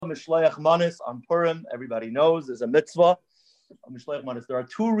Mishleach Manis on Purim. Everybody knows there's a mitzvah of Mishleach Manis. There are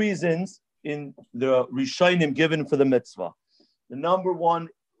two reasons in the Rishonim given for the mitzvah. The number one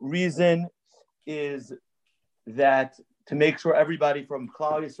reason is that to make sure everybody from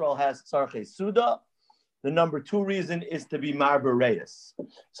Klal Yisrael has Tzarchei Seudah. The number two reason is to be Marber Reis.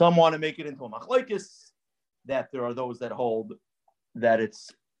 Some want to make it into a machlokes, that there are those that hold that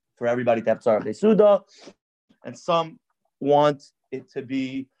it's for everybody to have Tzarchei Seudah, and some want it to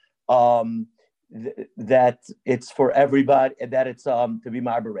be that it's for everybody, that it's to be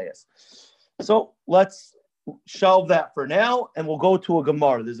Marber Reis. So let's shelve that for now, and we'll go to a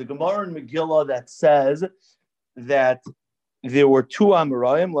Gemara. There's a Gemara in Megillah that says that there were two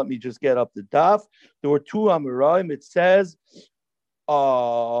Amoraim. Let me just get up the daf. There were two Amoraim. It says,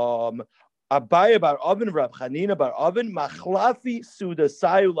 Abaye bar Oven, Rab Chanina bar Oven, Michalfi Seudah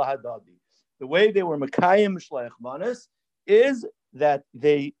sayu lahadadi. The way they were Mekayim Mishleach Manis is that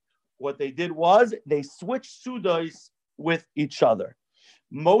what they did was they switched Seudos with each other.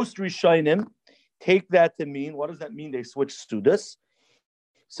 Most Rishonim take that to mean, what does that mean? They switched Seudos.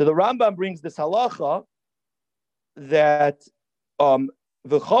 So the Rambam brings this halacha that whoever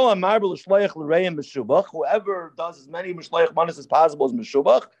does as many Mishleach Manis as possible is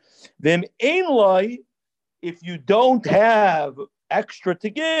Meshubach. If you don't have extra to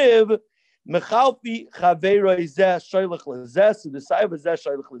give, Michalfi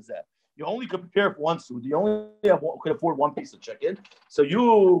you only could prepare for one suit. You only could afford one piece of chicken. So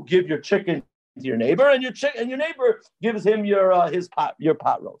you give your chicken to your neighbor, and your neighbor gives him your pot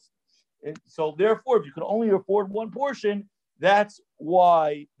roast. And so therefore, if you can only afford one portion, that's the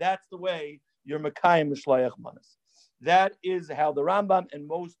way you're Mekayim Mishleach Manis. That is how the Rambam and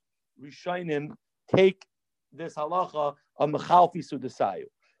most Rishonim take this halacha of Michalfi Seudah sayu.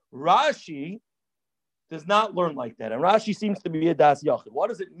 Rashi does not learn like that, and Rashi seems to be a das yachid. What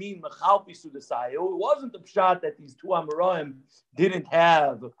does it mean, Michalfi Seudah sayu? It wasn't the pshat that these two Amoraim didn't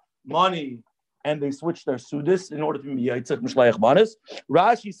have money and they switched their Seudos in order to be Yitzchak Mishleach Manis.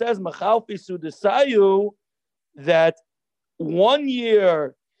 Rashi says Michalfi Seudah sayu that 1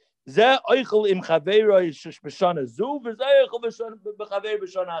 year what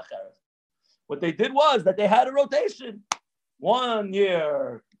they did was that they had a rotation. 1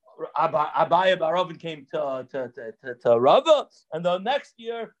 year Abaye bar Oven came to Rava, and the next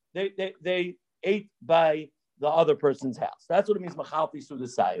year they ate by the other person's house. That's what it means, Michalfi Seudah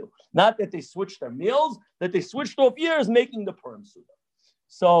sayu. Not that they switched their meals, that they switched off years, making the Purim Seudah.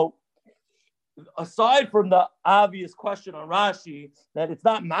 So, aside from the obvious question on Rashi, that it's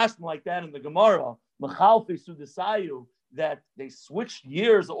not mashma like that in the Gemara, Michalfi Seudah sayu, that they switched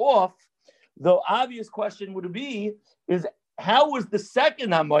years off, the obvious question would be, is how was the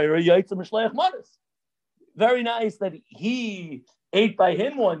second Amoira Yitzchak Mishleach Manis? Very nice that he ate by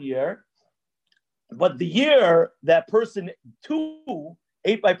him 1 year, but the year that person 2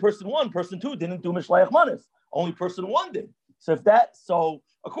 ate by person 1, person 2 didn't do Mishleach Manis. Only person 1 did. So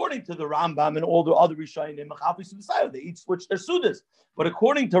according to the Rambam and all the other Rishonim, Michalfi Seudah sayu, they each switched their Seudos. But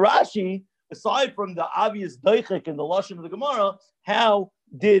according to Rashi, aside from the obvious daichik and the lashon of the Gemara, how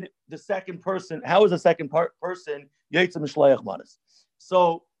is the second person Yitzchak Mishleach Manis?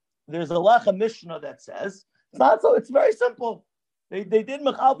 So there's a Lecha Mishnah that says it's not so. It's very simple. They did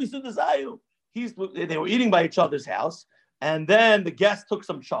Michalfi Seudah sayu. They were eating by each other's house, and then the guest took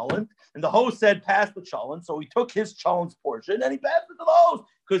some cholent, and the host said, pass the cholent. So he took his cholent's portion, and he passed it to the host,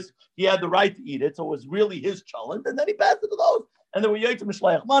 because he had the right to eat it, so it was really his cholent, and then he passed it to the host. And there were Yitzchak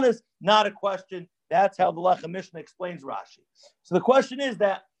Mishleach Manis, not a question. That's how the Lecha Mishnah explains Rashi. So the question is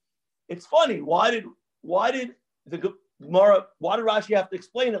that, it's funny, why did Rashi have to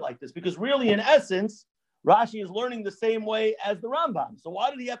explain it like this? Because really, in essence, Rashi is learning the same way as the Rambam. So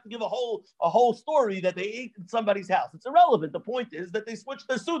why did he have to give a whole story that they ate in somebody's house? It's irrelevant. The point is that they switched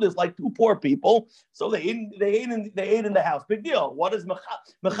their Seudos like two poor people. So they ate in the house. Big deal. What is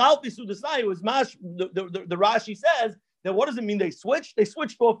Michalfi Seudah sayu? The Rashi says that what does it mean they switched? They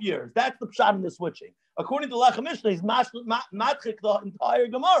switched off years. That's the pshat in the switching. According to Lecha Mishnah, he's matchik the entire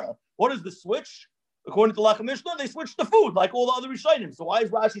Gemara. What is the switch? According to Lecha Mishnah, they switched the food like all the other Rishonim. So why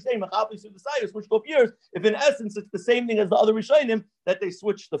is Rashi saying Michalfi Seudah sayu switched off years if in essence it's the same thing as the other Rishonim that they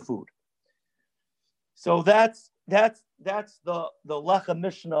switched the food? So that's the Lecha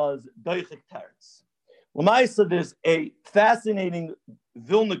Mishnah's Doichik Teretz. L'maisa, there's a fascinating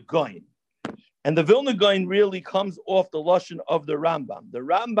Vilna Gaon, and the Vilna Gaon really comes off the lashon of the Rambam. The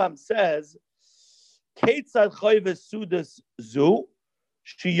Rambam says, "Keitzad chayves Seudas zu."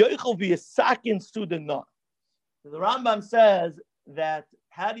 The Rambam says that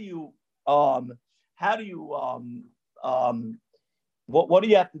how do you what do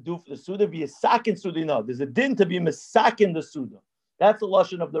you have to do for the Seudah? Be a sakin Seudah. No, there's a din to be misakin the Seudah. That's the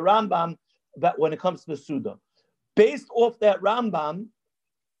lashon of the Rambam that when it comes to the Seudah. Based off that Rambam,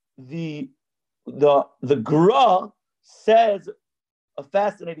 the Gra says a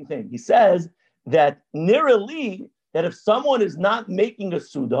fascinating thing. He says that nirali, that if someone is not making a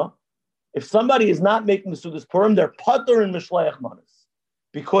Seudah, if somebody is not making the Seudah Purim, they're patur in Mishleach Manos.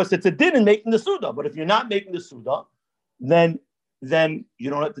 Because it's a din in making the Seudah. But if you're not making the Seudah, then you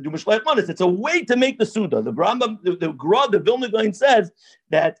don't have to do Mishleach Manos. It's a way to make the Seudah. The Rambam, the Gra, the Vilna Gaon says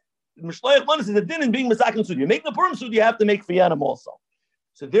that Mishleach Manos is a din in being Masakin Seudah. You make the Purim Seudah, you have to make Fiyanim also.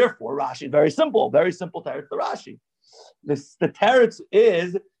 So therefore, Rashi, very simple teretz to Rashi. The teretz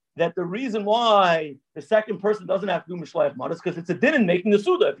is that the reason why the second person doesn't have to do Mishleach Manos is because it's a din in making the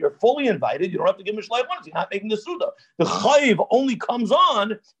Seudah. If you're fully invited, you don't have to give Mishleach Manos. You're not making the Seudah. The chayiv only comes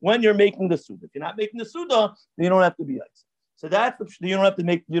on when you're making the Seudah. If you're not making the Seudah, then you don't have to be Yitz. So you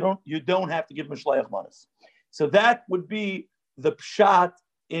don't have to give Mishleach Manos. So that would be the pshat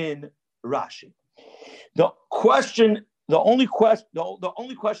in Rashi. The only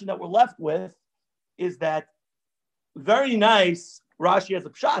question that we're left with is that very nice. Rashi has a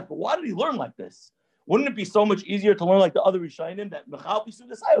pshat, but why did he learn like this? Wouldn't it be so much easier to learn like the other Rishonim that Michalfi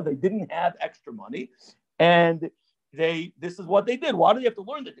Seudah, they didn't have extra money, and this is what they did. Why do they have to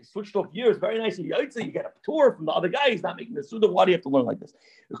learn that? They switched off years. Very nice. You get a tour from the other guy. He's not making the Seudah. Why do you have to learn like this?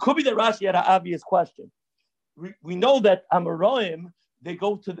 It could be that Rashi had an obvious question. We know that Amoraim, they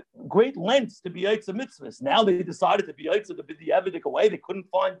go to great lengths to be Yaitza mitzvahs. Now they decided to be Yaitza the B'di'evidik away. They couldn't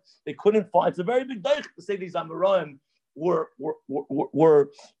find. It's a very big deich to say these Amoraim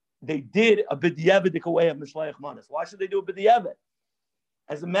they did a B'di'evidik away of Mishleach Manos. Why should they do a B'di'evid?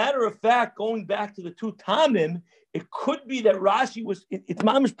 As a matter of fact, going back to the two Tamim, it could be that Rashi it's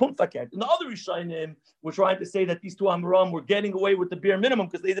mamish puntfaket. And the other Rishonim were trying to say that these two Amoraim were getting away with the bare minimum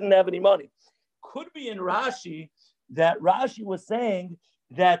because they didn't have any money. Could be in Rashi that Rashi was saying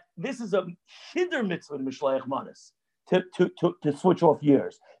that this is a hider mitzvah in Mishleach Manos to switch off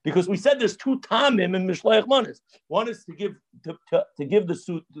years, because we said there's two tamim in Mishleach Manos. One is to give the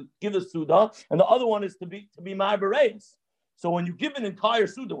Seudah, and the other one is to be ma'abereis. So when you give an entire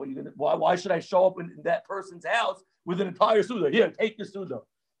Seudah, why should I show up in that person's house with an entire Seudah? Here, take your Seudah.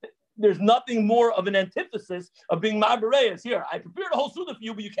 There's nothing more of an antithesis of being ma'abereis. Here, I prepared a whole Seudah for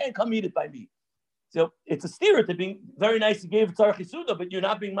you, but you can't come eat it by me. So it's a steer to being very nice. You gave it Tzarchi Seudah, but you're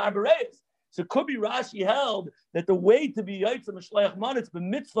not being ma'abereis. So it could be Rashi held that the way to be Yaitza Mishleach Manos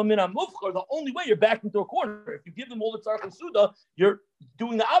b'mitzvah min hamufchar, the only way you're backed into a corner. If you give them all the Tzarchi Seudah, you're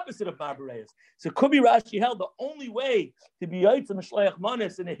doing the opposite of ma'abereis. So it could be Rashi held the only way to be Yaitza Mishleach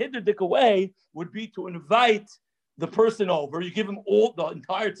Manos in a hiddudik way would be to invite the person over. You give him all the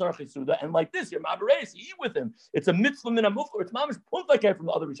entire Tzarchi Seudah, and like this, you're ma'abereis, you eat with him. It's a mitzvah min hamufchar. It's mamish puntfaket from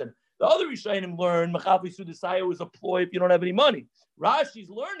the other Rishonim. The other Rishonim learn Michalfi Seudah Sayu is a ploy if you don't have any money. Rashi's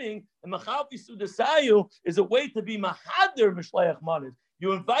learning and Michalfi Seudah Sayu is a way to be mahader Mishleach Manos.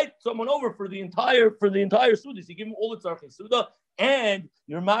 You invite someone over for the entire Seudah. So you give him all the Tzarchi Seudah, and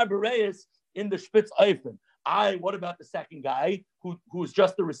you're ma'abereis in the Spitz Eifen. What about the second guy who's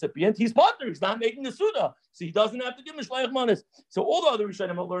just the recipient? He's partner. He's not making the Seudah, so he doesn't have to give Mishleach Manos. So all the other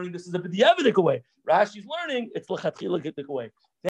Rishonim are learning this is a b'di'evidik way. Rashi's learning it's l'chatchila gittik way.